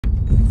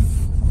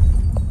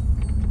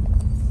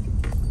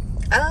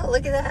Oh,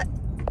 look at that.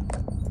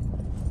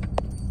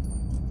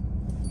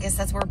 Guess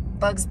that's where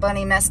Bugs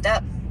Bunny messed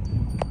up.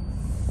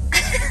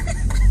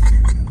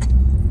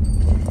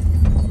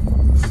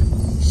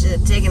 Should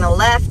have taken a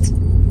left.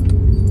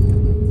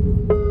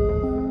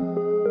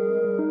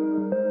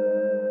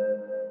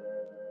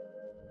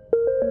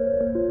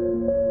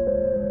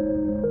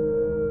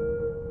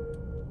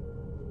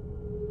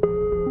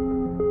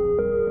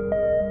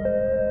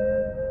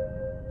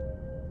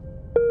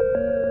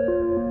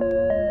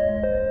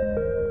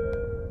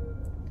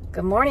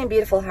 Good morning,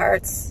 beautiful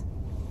hearts.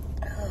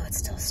 Oh, it's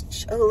still,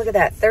 oh, look at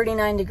that,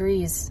 39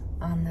 degrees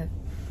on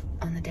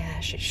the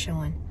dash, it's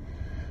showing.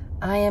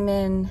 I am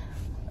in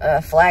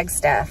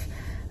Flagstaff.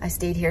 I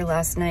stayed here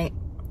last night,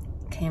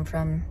 came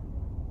from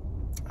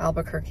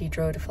Albuquerque,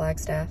 drove to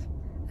Flagstaff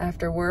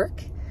after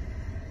work.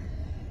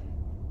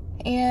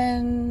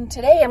 And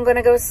today I'm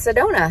gonna go to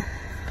Sedona.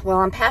 Well,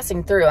 I'm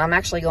passing through. I'm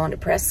actually going to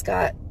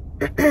Prescott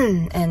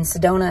and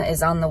Sedona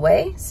is on the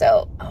way.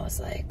 So I was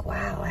like,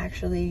 wow,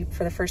 actually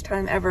for the first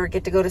time ever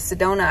get to go to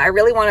Sedona. I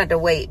really wanted to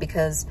wait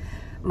because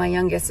my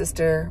youngest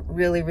sister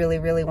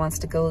really wants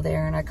to go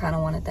there, and I kind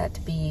of wanted that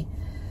to be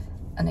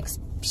an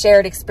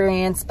shared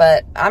experience,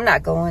 but I'm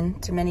not going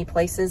to many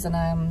places, and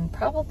I'm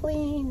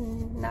probably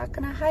not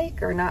gonna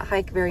hike or not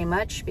hike very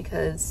much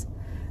because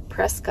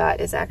Prescott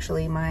is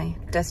actually my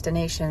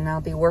destination. I'll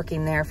be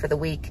working there for the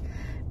week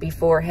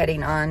before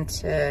heading on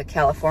to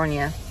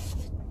California.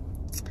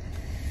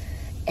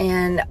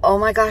 And oh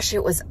my gosh,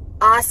 it was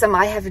awesome.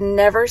 I have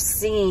never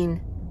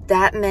seen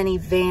that many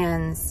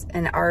vans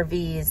and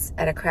RVs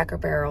at a Cracker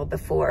Barrel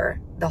before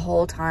the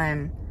whole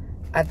time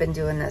I've been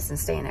doing this and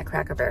staying at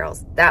Cracker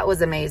Barrels. That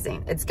was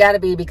amazing. It's got to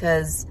be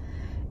because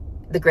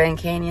the Grand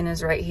Canyon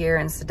is right here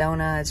in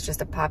Sedona. It's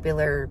just a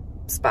popular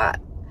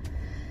spot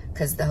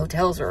because the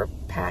hotels are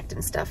packed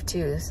and stuff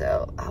too.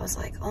 So I was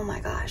like, oh my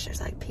gosh, there's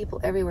like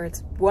people everywhere.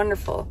 It's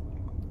wonderful.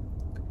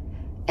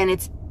 And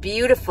it's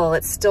beautiful.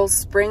 It's still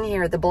spring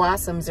here. The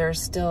blossoms are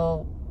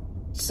still,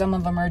 some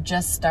of them are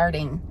just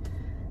starting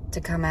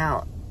to come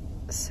out.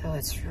 So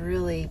it's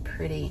really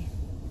pretty.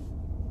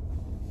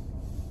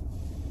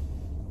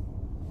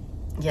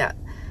 Yeah.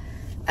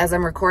 As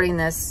I'm recording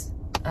this,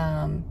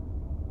 I've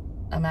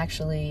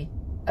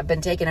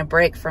been taking a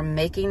break from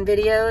making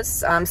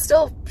videos. I'm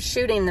still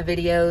shooting the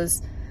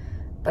videos,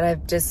 but I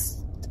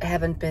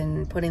haven't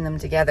been putting them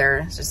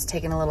together. It's just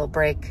taking a little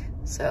break.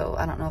 So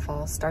I don't know if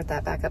I'll start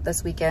that back up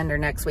this weekend or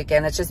next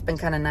weekend. It's just been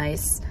kind of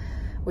nice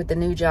with the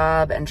new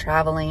job and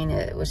traveling.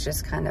 It was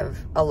just kind of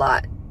a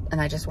lot. And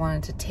I just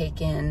wanted to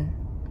take in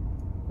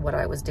what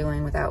I was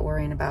doing without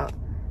worrying about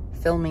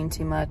filming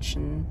too much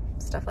and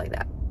stuff like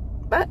that.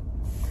 But,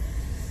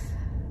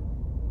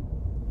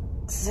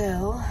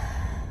 so,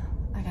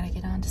 I gotta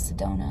get on to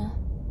Sedona.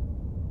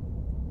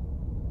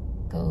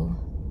 Go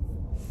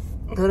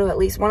to at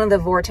least one of the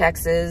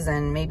vortexes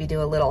and maybe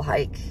do a little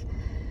hike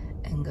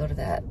and go to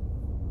that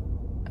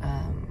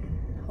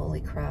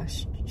Holy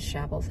Cross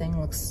Chapel thing.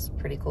 Looks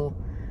pretty cool.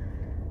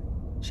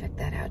 Check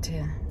that out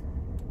too.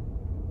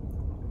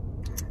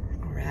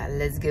 All right,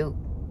 let's go.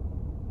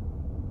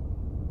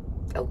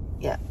 Oh,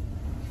 yeah,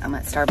 I'm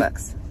at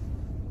Starbucks.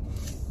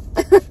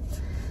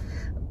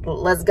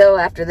 Let's go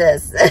after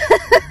this.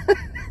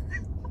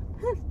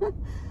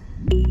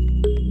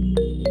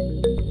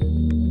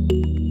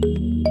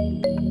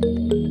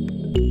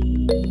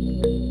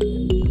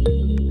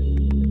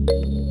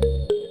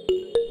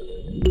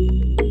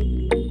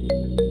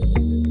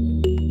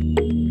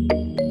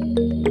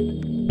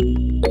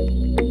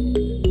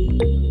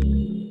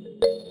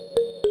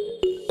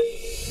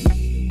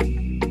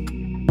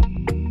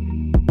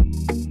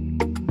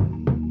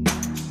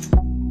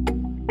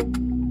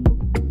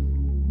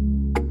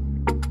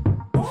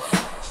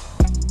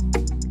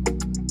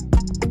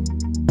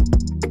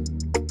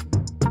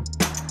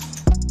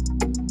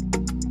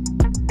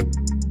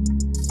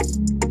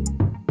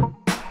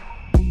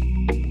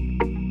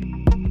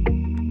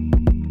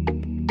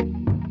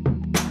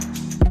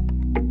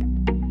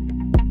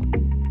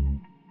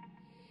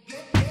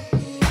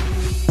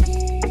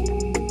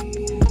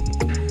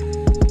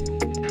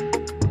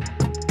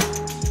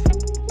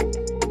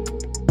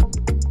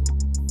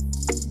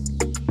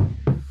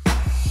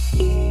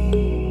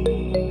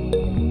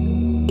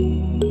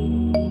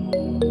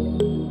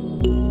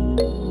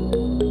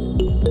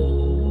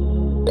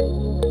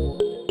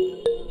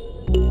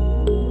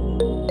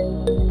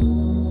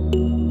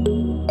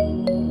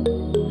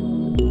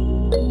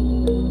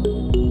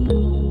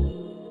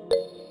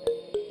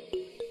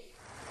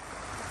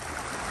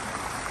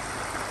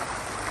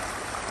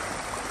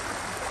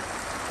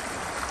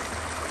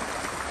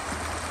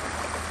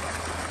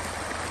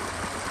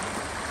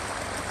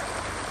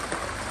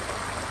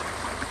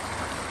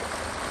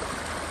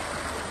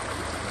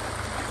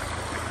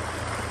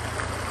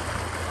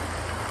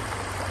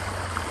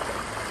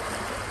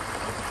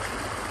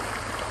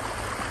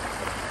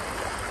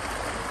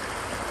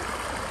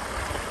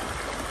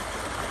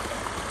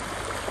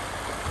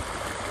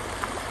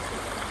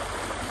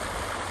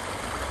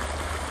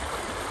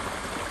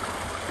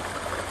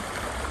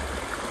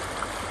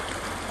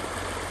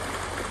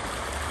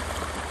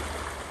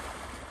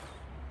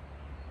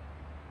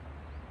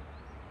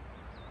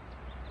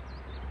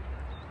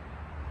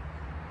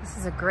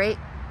 is a great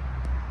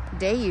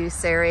day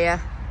use area.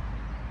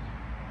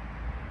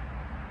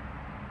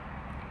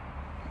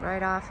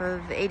 Right off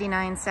of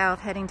 89 South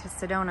heading to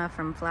Sedona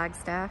from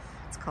Flagstaff.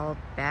 It's called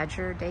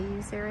Badger Day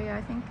Use Area,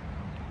 I think.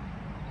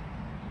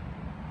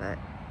 But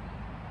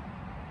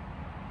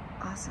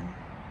awesome.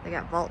 They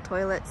got vault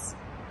toilets,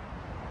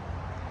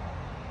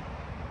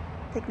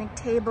 picnic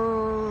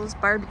tables,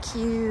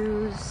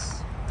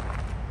 barbecues.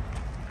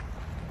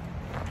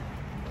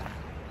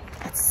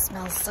 It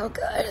smells so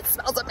good. It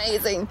smells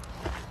amazing.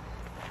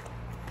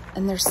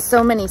 And there's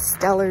so many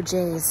stellar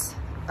jays.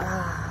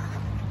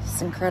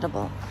 It's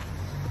incredible.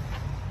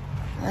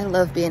 I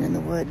love being in the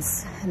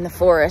woods, in the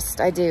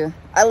forest, I do.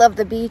 I love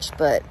the beach,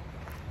 but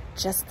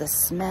just the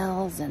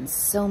smells and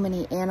so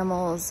many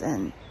animals,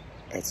 and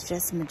it's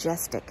just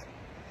majestic.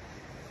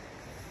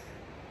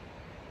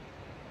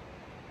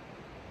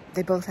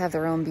 They both have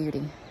their own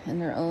beauty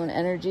and their own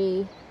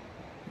energy,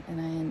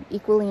 and I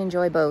equally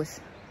enjoy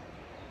both.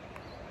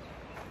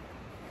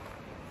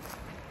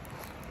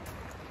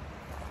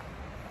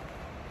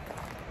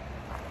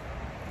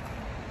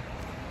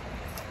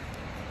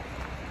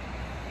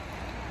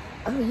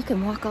 Oh, you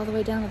can walk all the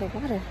way down to the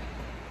water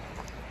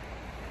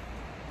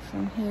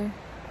from here.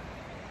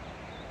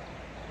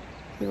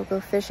 People go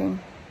fishing.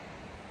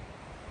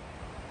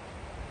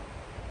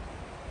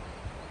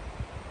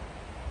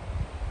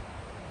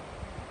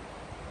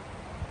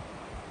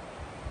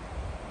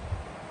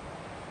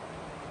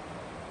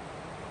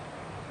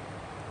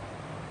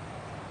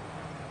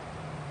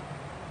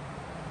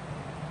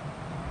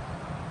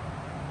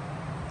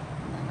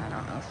 And then I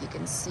don't know if you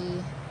can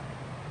see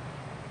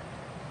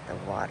the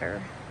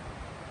water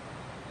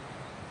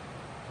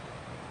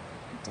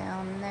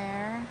down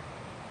there.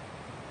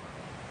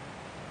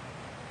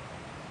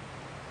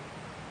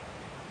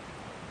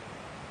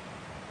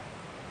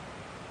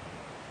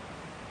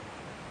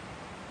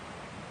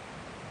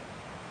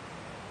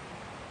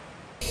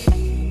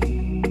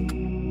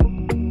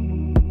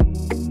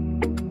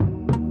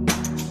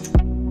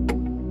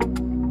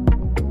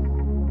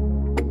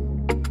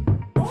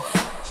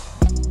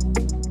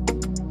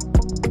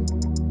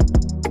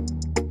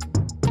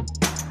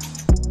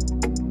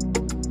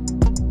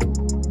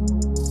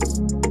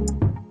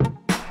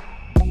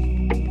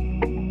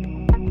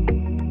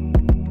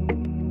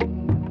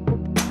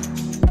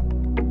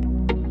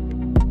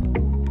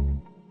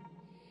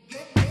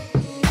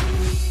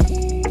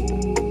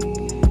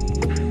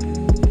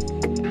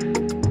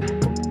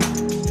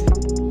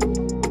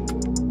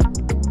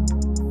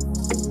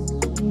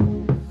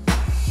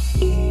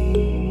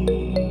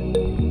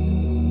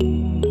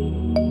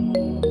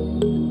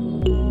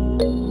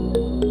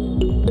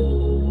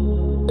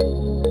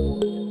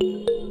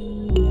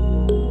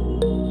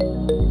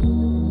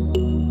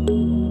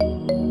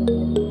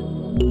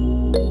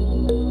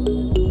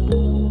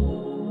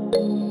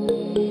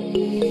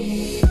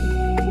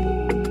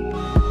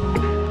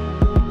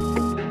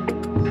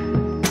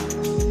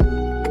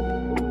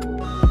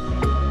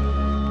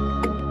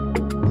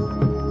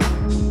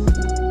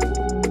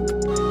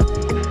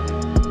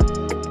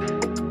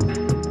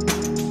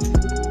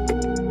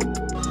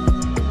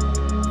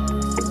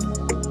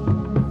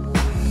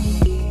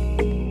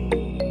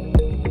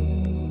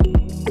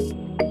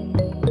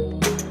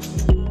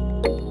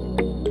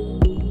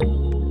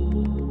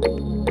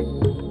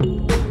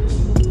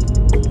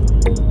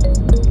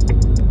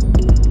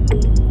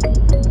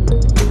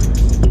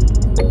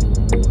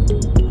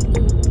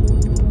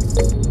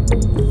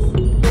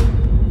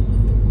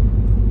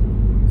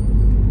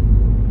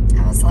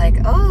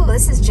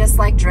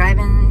 Like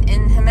driving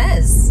in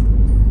Jemez,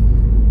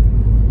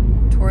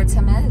 towards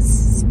Jemez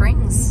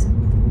Springs,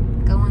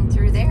 going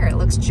through there. It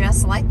looks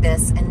just like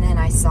this, and then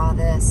I saw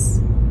this.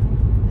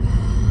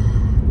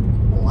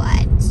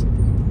 What?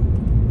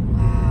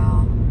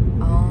 Wow.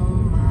 Oh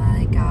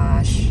my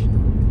gosh.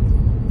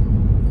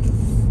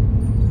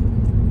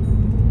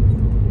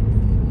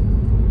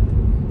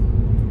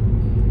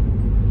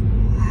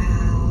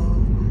 Wow.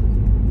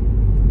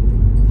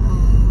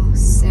 Oh,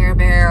 Sarah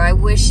Bear, I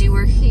wish you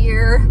were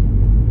here.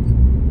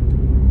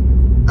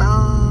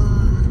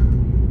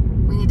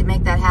 We need to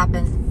make that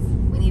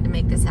happen. We need to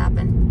make this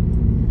happen.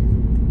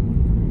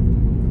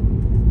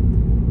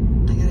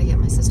 I gotta get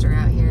my sister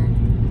out here.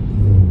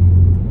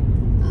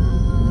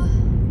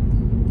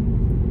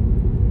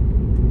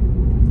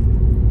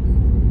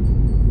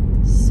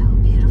 So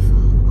beautiful.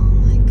 Oh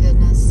my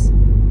goodness.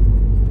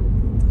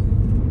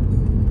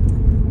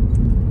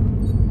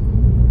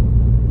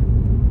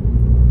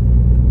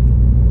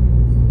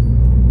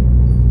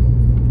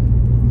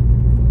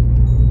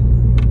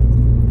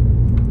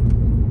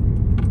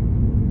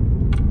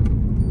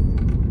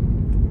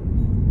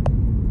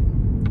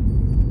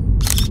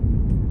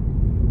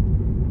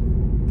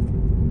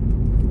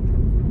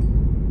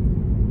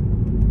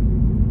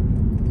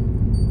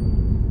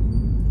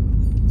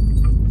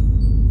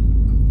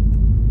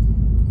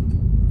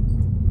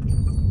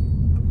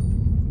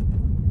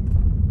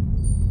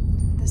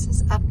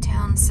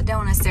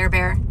 Sedona, Sarah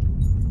Bear.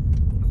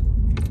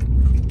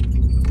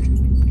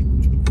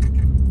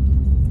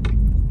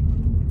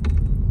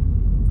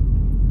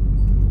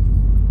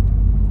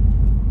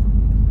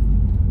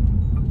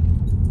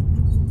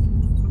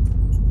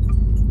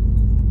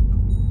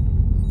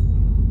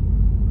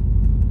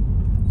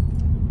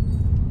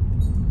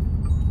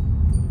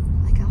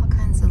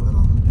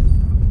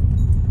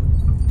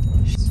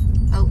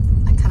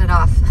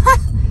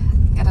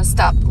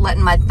 stop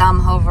letting my thumb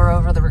hover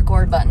over the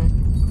record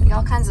button.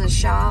 All kinds of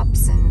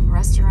shops and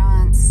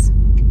restaurants.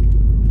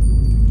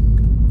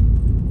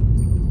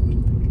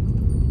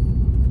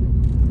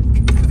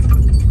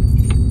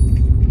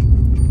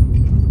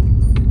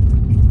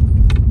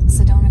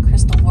 Sedona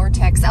Crystal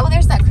Vortex. Oh,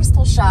 there's that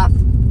crystal shop.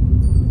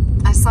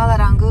 I saw that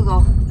on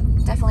Google.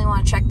 Definitely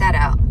want to check that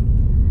out.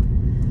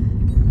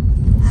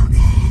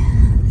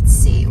 Okay, let's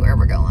see where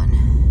we're going.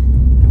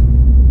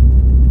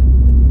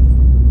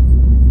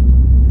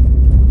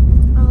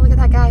 Oh, look at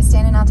that guy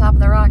standing on top of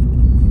the rock.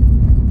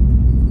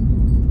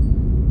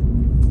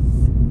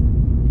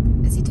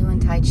 Is he doing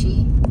Tai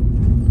Chi?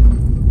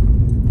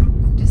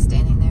 Just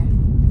standing there.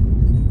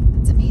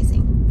 It's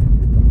amazing.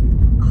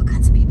 All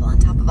kinds of people on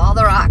top of all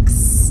the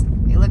rocks.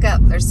 You look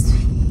up, there's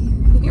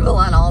people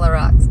on all the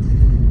rocks.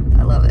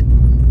 I love it.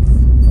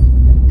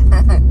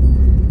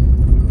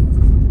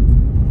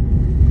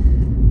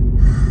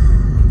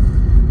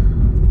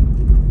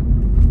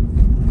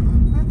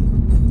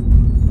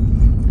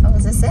 Oh,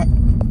 is this it?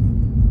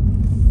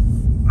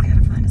 I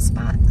gotta find a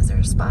spot. Is there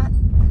a spot?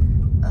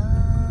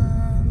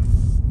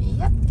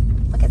 Yep.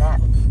 Look at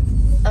that.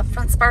 Up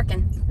front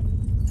sparking.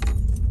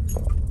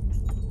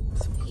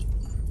 Sweet.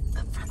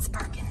 Up front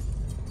sparking.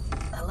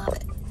 I love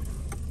it.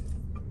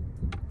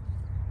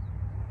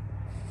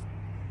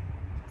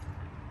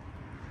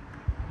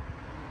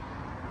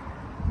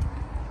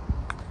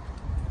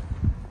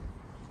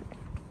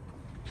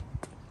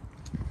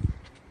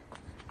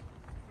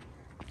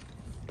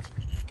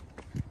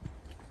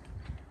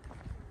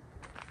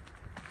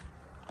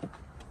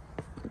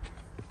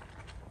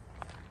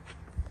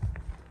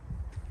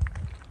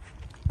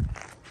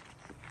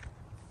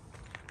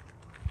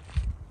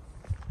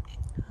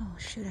 Oh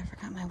shoot, I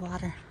forgot my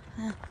water.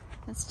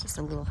 That's just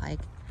a little hike.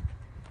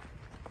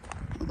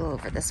 We'll go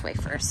over this way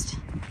first.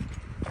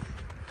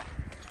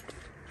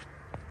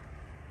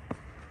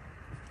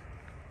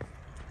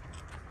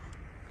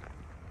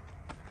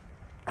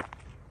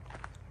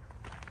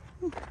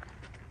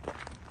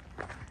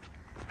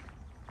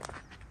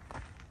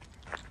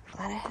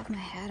 Glad I have my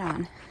hat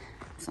on.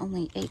 It's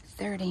only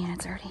 8:30 and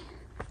it's already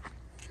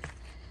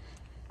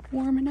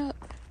warming up.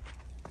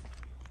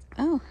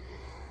 Oh.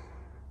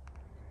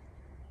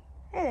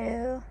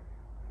 Hello.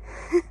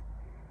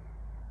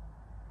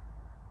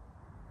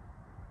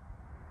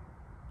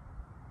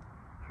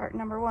 Heart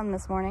number 1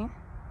 this morning.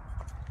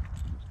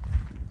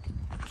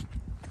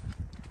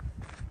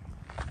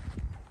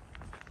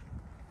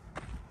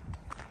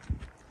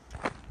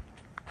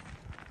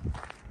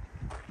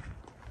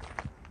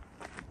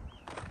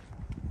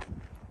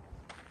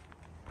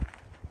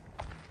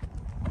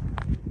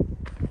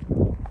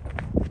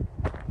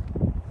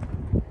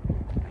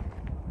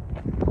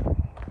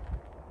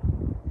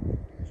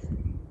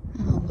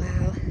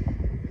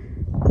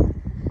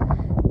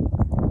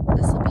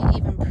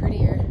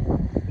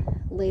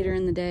 Later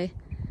in the day.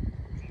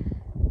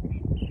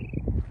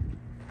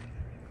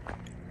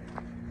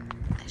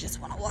 I just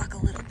want to walk a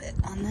little bit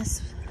on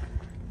this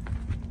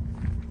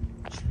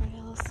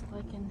trail so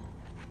I can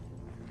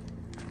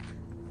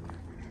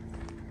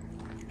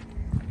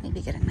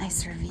maybe get a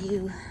nicer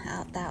view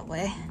out that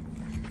way,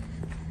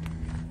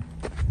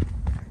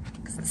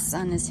 because the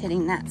sun is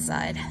hitting that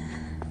side.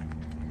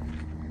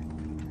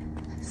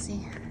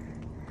 See,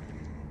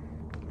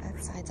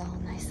 that side's all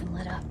nice and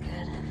lit up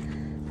good.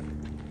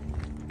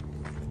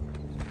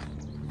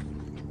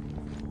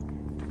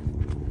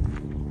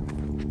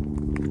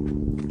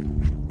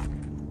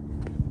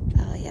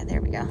 There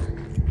we go.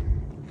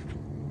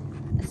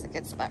 This is a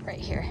good spot right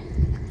here.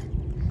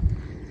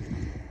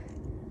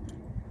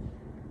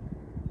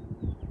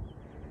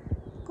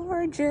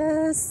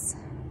 Gorgeous.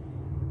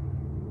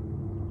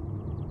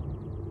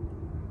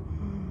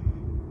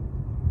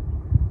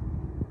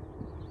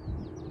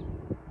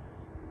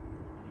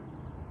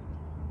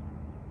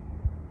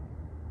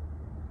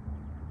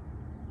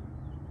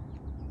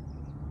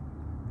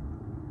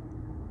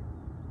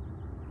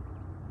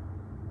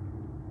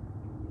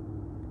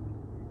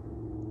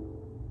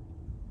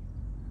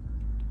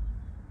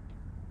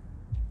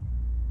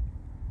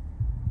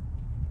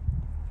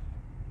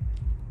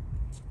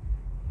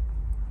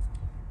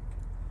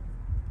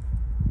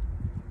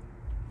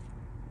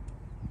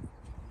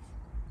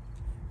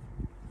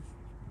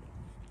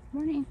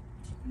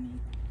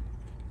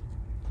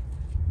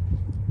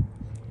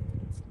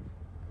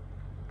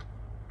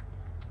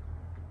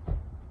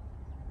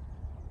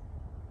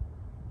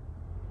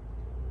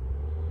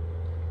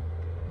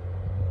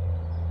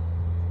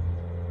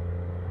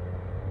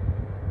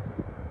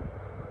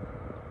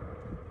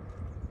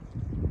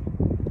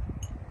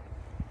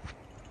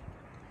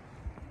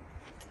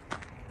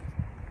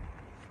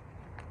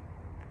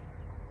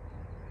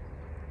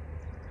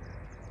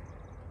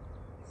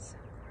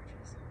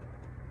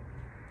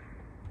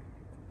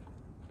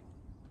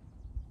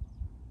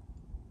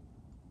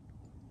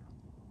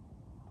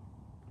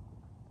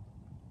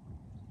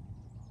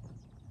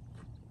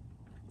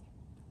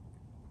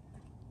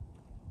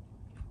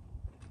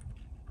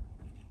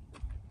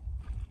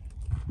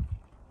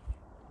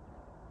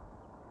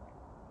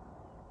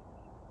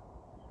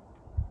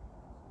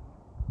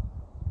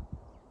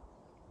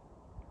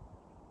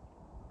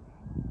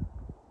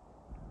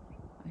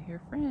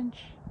 inch.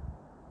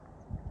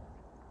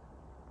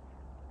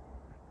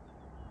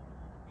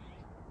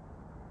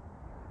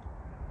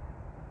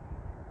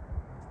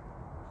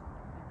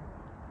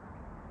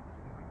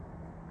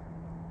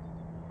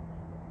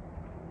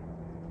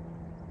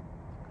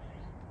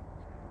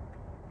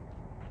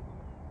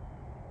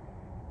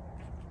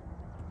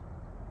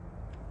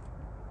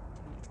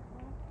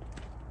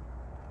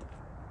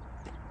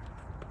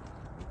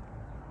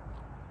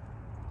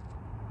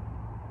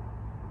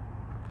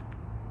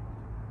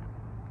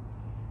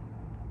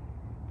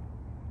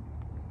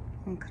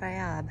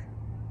 Incredible.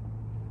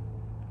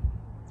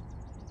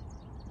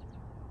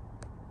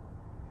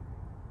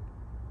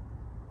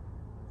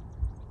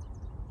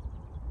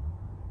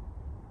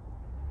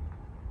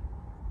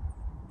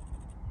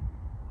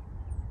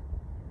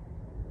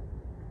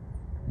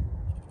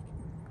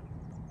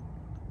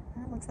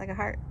 That looks like a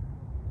heart.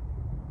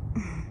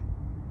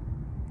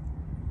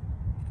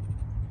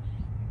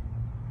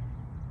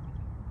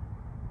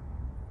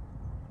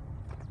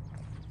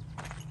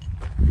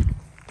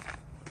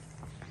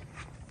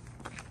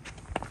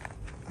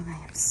 I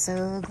am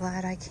so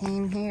glad I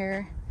came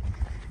here.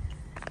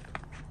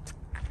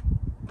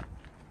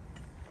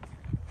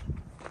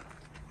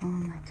 Oh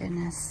my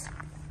goodness.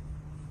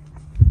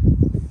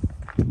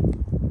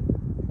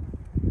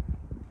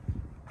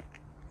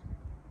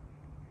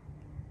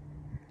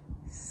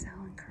 So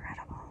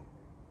incredible.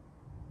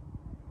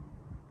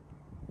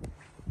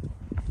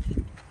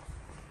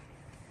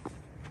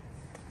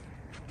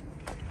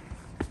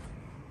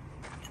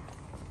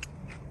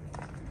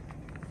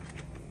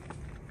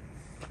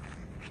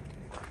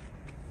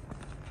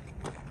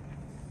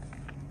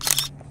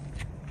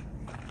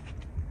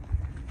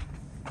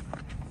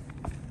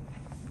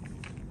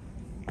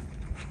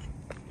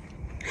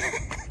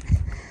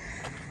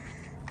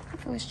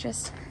 I was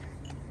just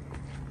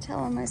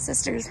telling my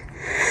sisters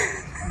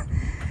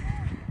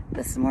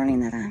this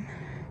morning that I'm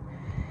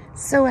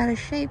so out of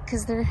shape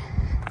because they're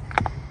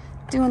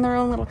doing their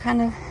own little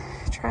kind of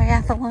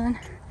triathlon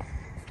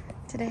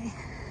today.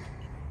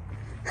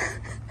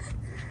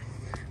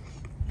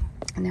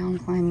 And now I'm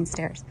climbing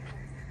stairs.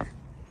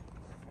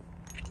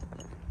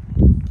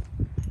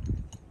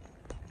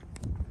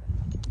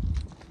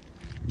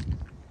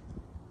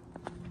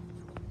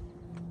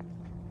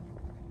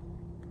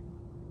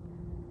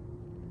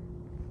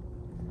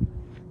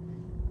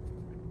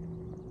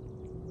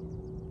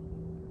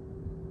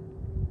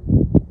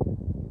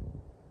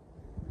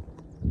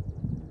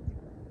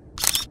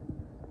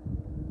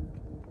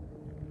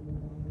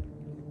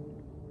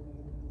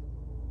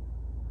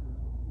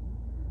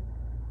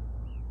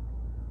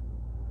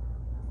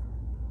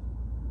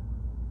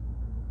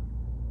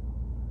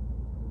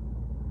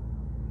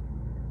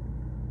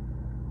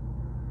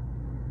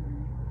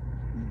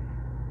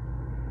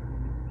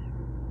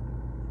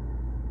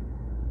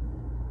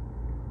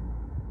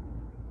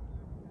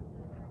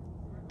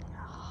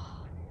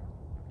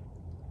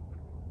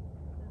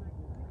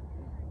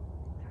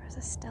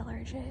 A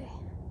stellar J.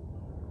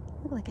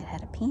 Looked like it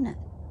had a peanut.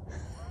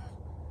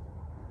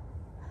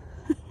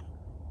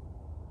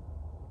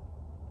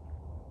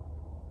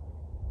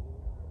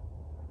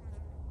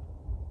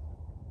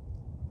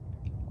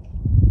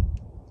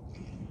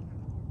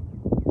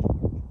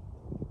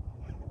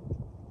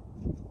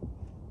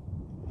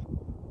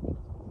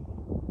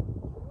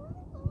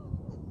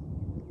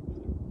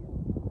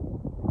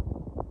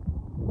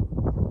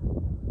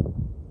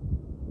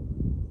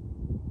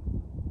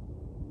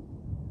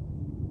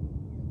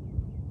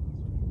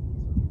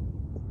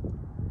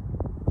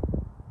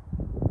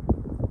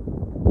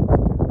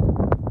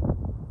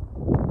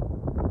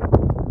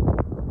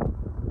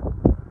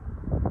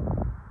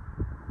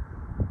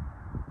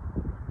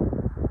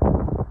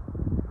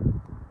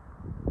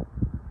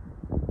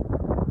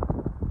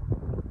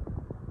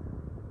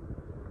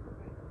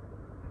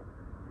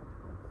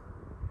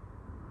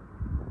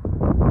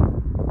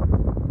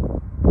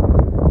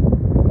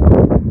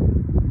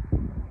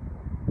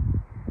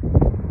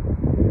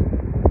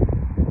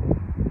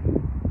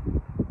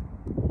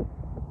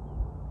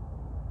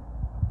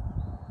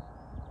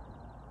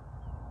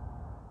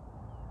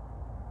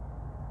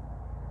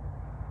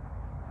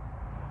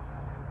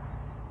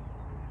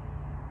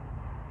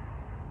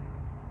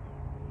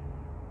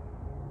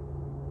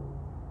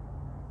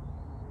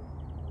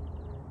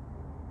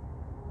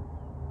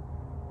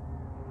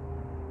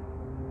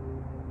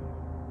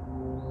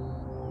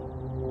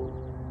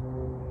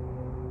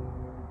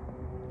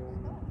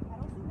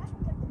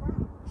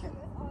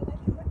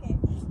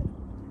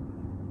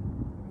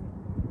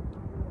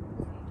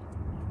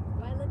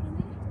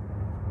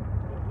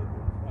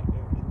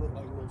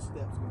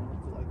 Steps going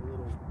up to like a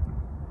little.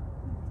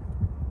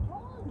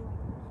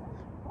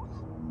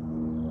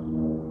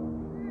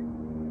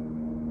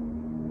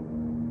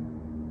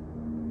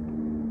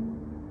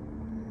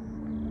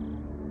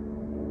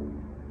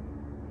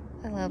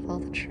 I love all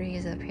the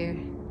trees up here.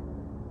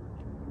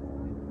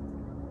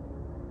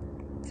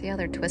 See how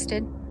they're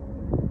twisted?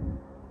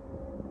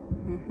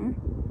 Mm-hmm.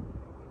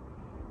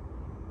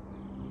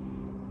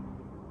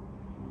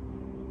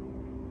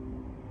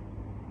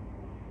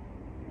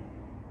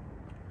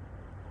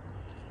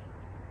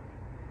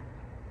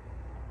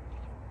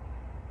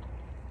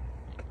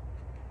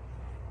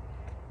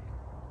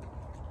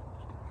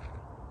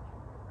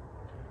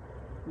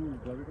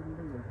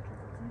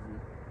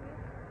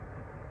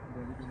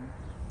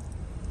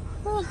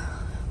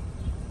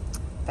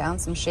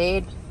 Found some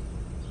shade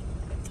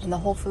in the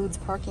Whole Foods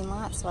parking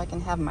lot so I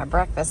can have my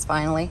breakfast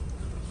finally,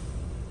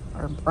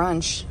 or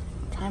brunch.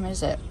 What time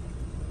is it?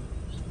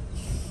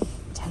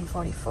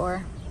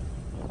 10:44.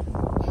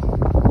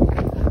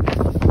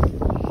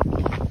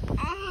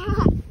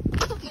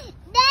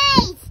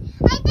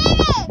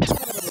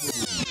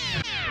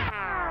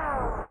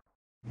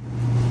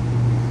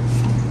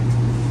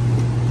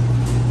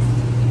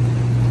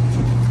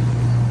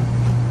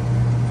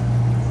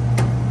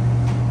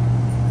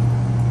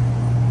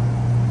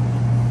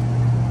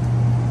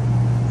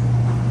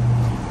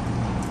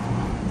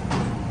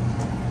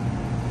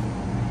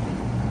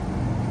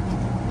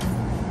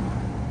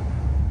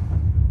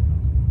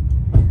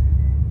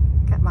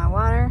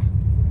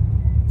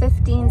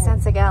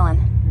 $0.15 a gallon.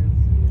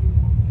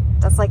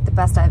 That's like the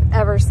best I've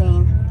ever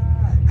seen.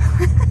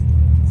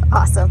 It's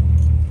awesome.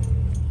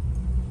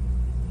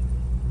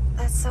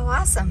 That's so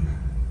awesome.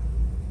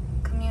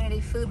 Community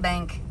food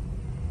bank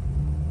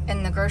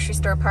in the grocery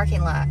store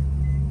parking lot.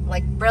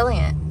 Like,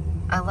 brilliant.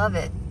 I love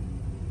it.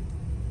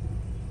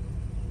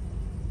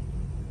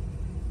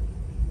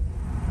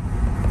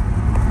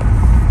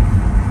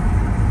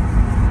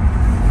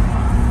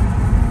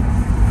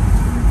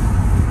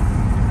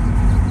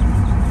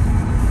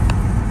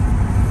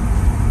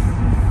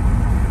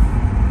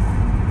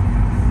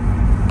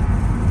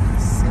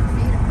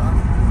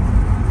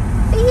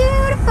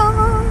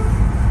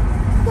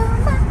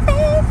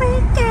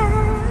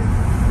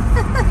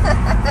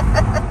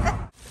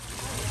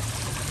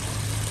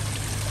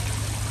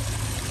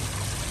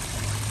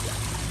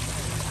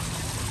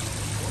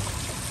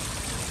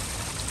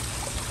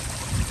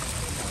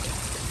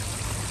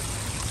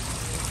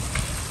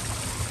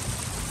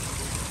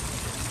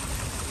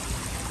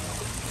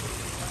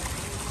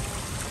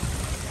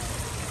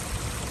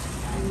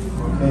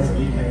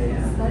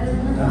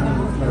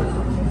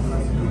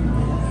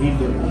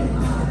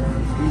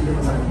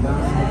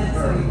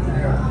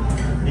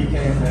 He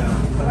came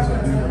down.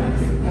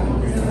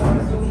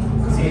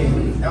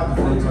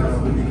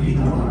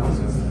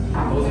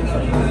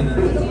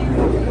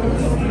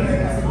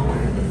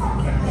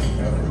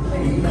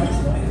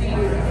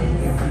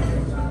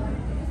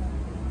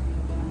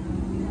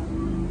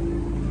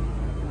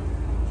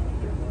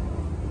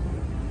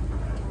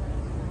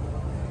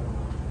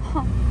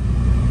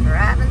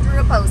 Driving through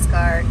a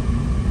postcard.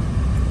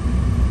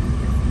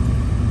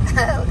 Look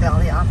at all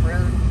the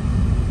off-road.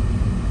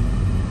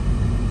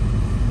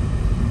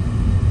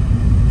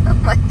 Oh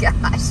my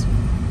gosh.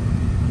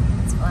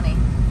 That's funny.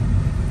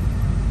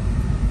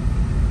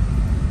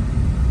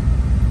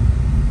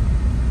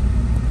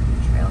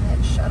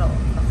 Trailhead shuttle.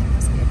 Oh, there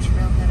must be a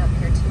trailhead up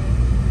here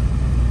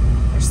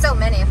too. There's so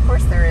many, of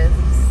course there is.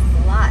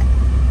 There's a lot.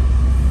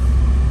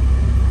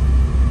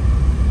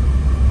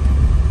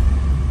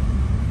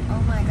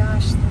 Oh my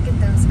gosh, look at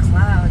those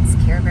clouds,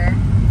 Care Bear.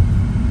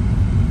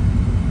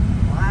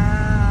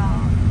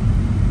 Wow.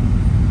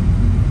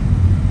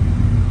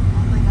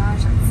 Oh my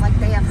gosh, it's like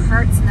they have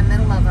hearts in the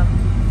middle of them.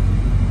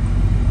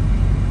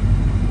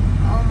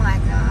 Oh my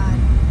god.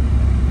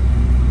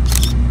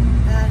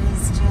 That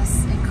is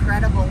just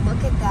incredible.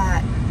 Look at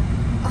that.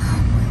 Oh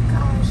my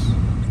gosh.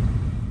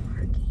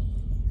 Parking.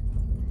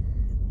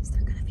 Is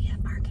there gonna be a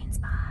parking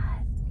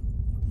spot?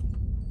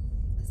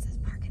 This says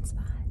parking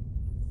spot.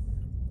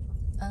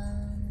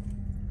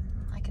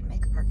 I can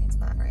make a parking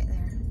spot right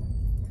there.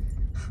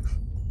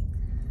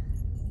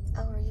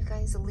 Oh, are you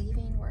guys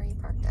leaving? Where are you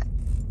parked at?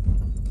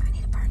 I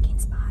need a parking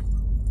spot.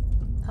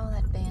 Oh,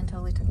 that van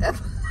totally took that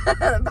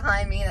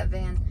behind me. That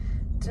van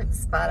took the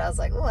spot. I was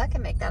like, oh, I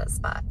can make that a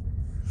spot.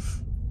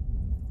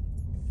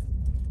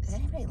 Is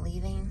anybody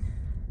leaving?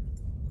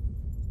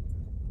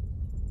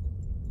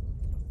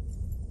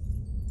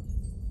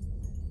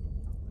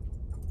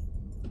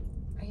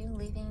 Are you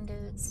leaving,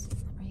 dudes?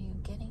 Are you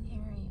getting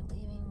here? Are you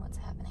leaving? What's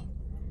happening?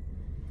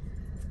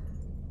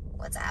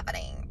 What's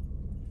happening?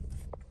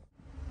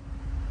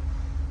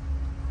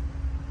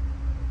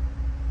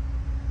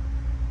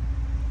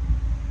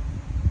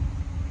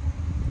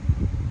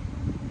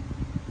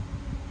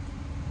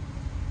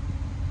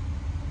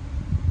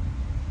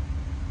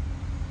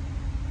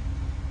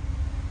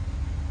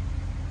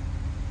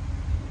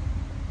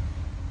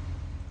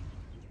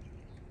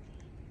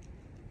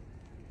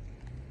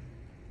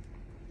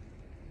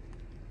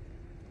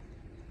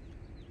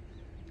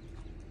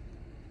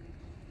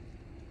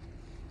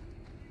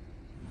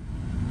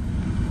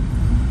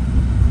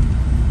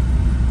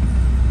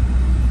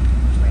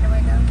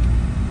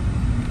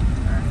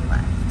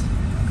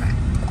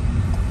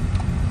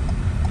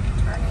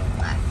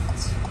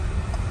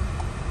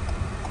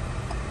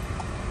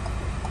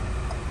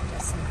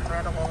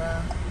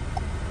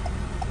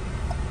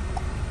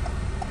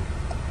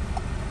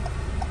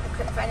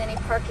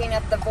 Parking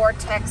at the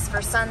Vortex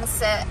for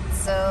sunset,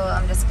 so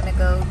I'm just gonna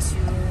go to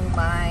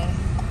my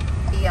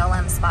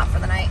BLM spot for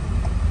the night.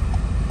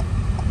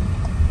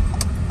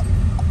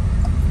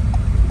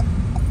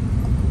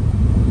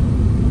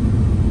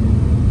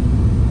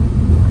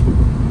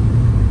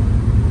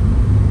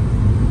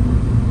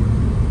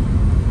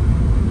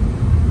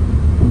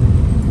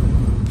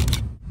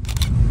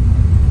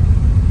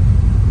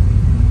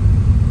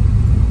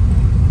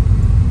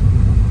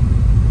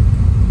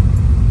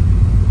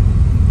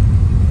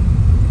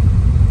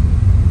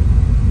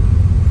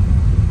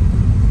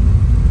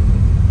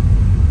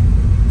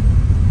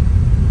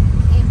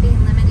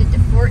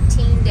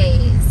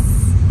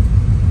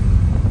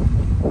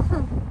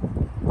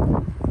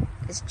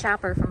 It's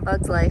Chopper from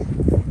Bug's Life.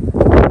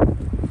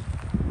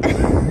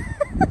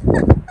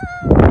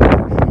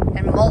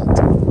 And Molt.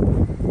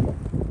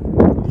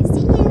 I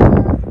see you.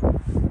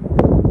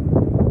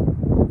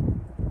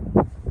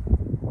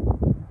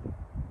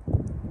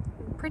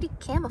 Pretty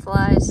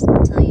camouflaged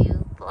until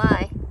you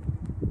fly.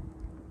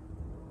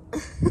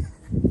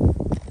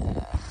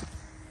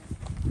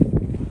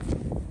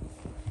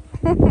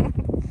 I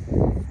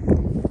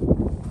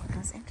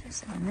was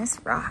interested in this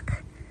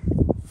rock,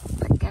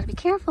 but you gotta be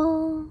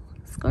careful.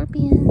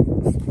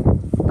 Scorpions.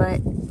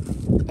 But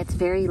it's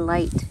very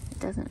light. It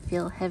doesn't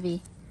feel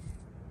heavy.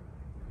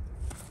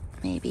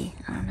 Maybe.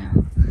 I don't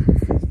know.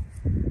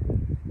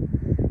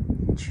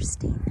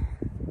 Interesting.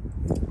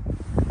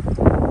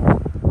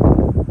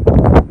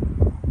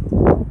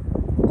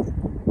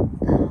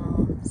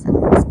 Oh,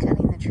 someone's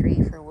cutting the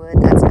tree for wood.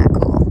 That's not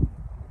cool.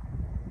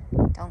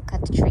 Don't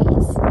cut the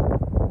trees.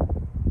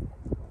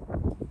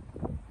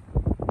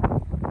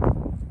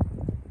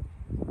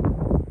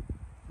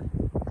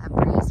 That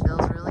breeze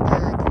feels really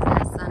good because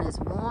that sun is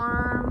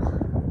warm.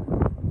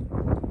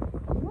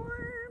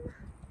 Warm.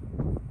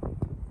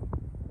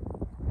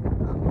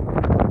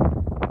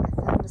 I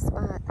found a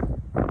spot.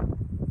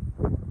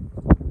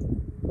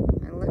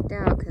 I looked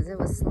out because it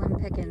was slim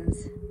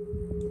pickings.